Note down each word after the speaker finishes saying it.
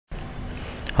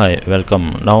Hi,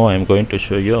 welcome. Now I am going to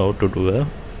show you how to do a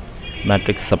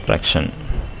matrix subtraction.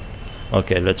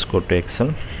 Okay, let's go to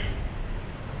Excel.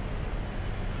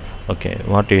 Okay,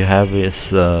 what you have is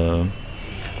two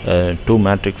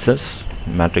matrices,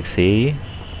 matrix A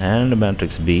and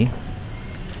matrix B.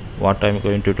 What I am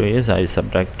going to do is I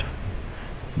subtract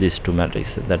these two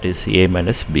matrices, that is A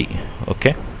minus B.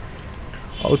 Okay,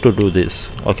 how to do this?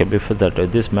 Okay, before that,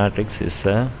 this matrix is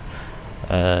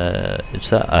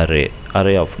it's a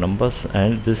array of numbers,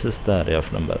 and this is the array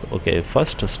of number. Okay,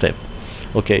 first step.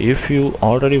 Okay, if you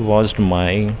already watched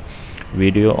my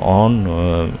video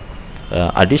on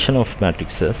addition of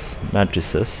matrices,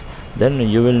 then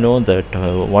you will know that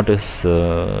what is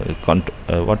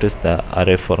the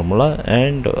array formula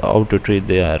and how to treat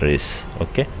the arrays.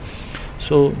 Okay,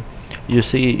 so you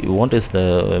see, what is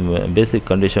the basic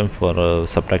condition for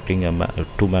subtracting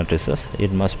two matrices?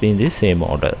 It must be in the same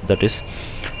order. That is,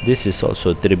 this is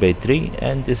also 3 by 3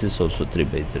 and this is also 3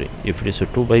 by 3. If it is a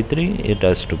 2 by 3, it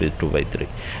has to be 2 by 3,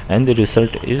 and the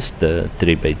result is the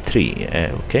 3 by 3.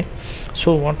 Okay,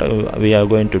 so what we are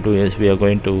going to do is we are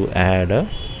going to add a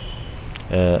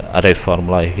array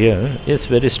formula here. It's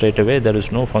very straight away. There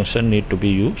is no function need to be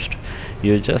used.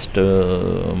 You just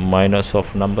minus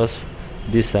of numbers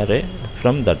this array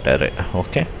from that array.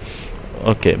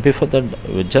 Okay, before that,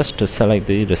 we just select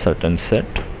the resultant set.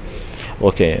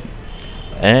 Okay,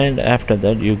 and after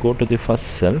that you go to the first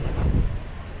cell.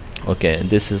 Okay,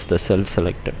 this is the cell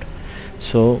selected,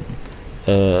 so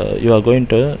you are going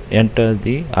to enter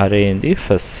the array in the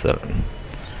first cell.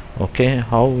 Okay,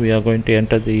 how we are going to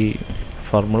enter the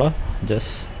formula?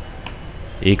 Just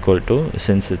equal to,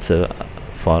 since it's a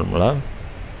formula,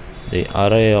 the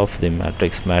array of the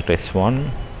matrix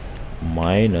 1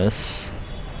 minus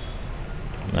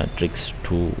matrix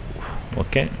 2.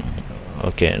 Okay,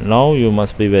 now you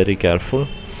must be very careful.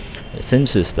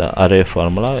 Since it's the array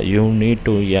formula, you need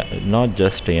to not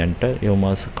just enter, you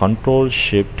must control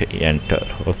shift enter.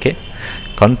 Okay,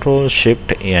 control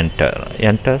shift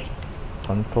enter,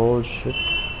 control shift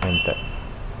enter.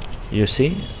 You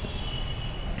see,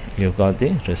 you got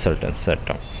the resultant set.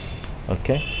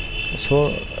 Okay,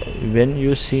 so when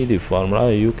you see the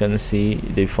formula, you can see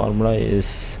the formula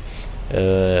is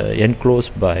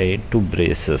enclosed by two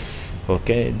braces.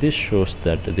 Okay, this shows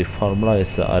that the formula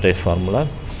is the array formula,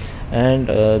 and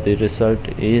the result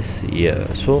is here.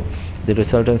 So the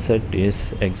resultant set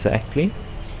is exactly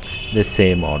the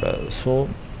same order. So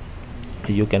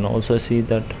you can also see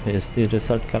that is the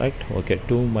result correct. Okay,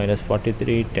 2 minus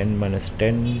 43, 10 minus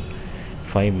 10,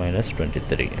 5 minus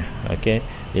 23. Okay,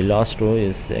 the last row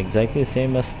is exactly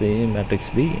same as the matrix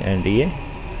B and A,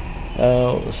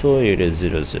 so it is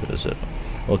 0 0 0.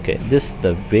 Okay, this is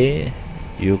the way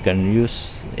you can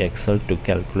use Excel to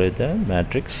calculate the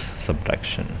matrix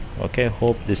subtraction. Okay,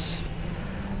 hope this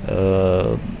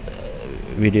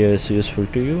video is useful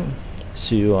to you.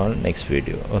 See you on next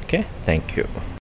video. Okay, thank you.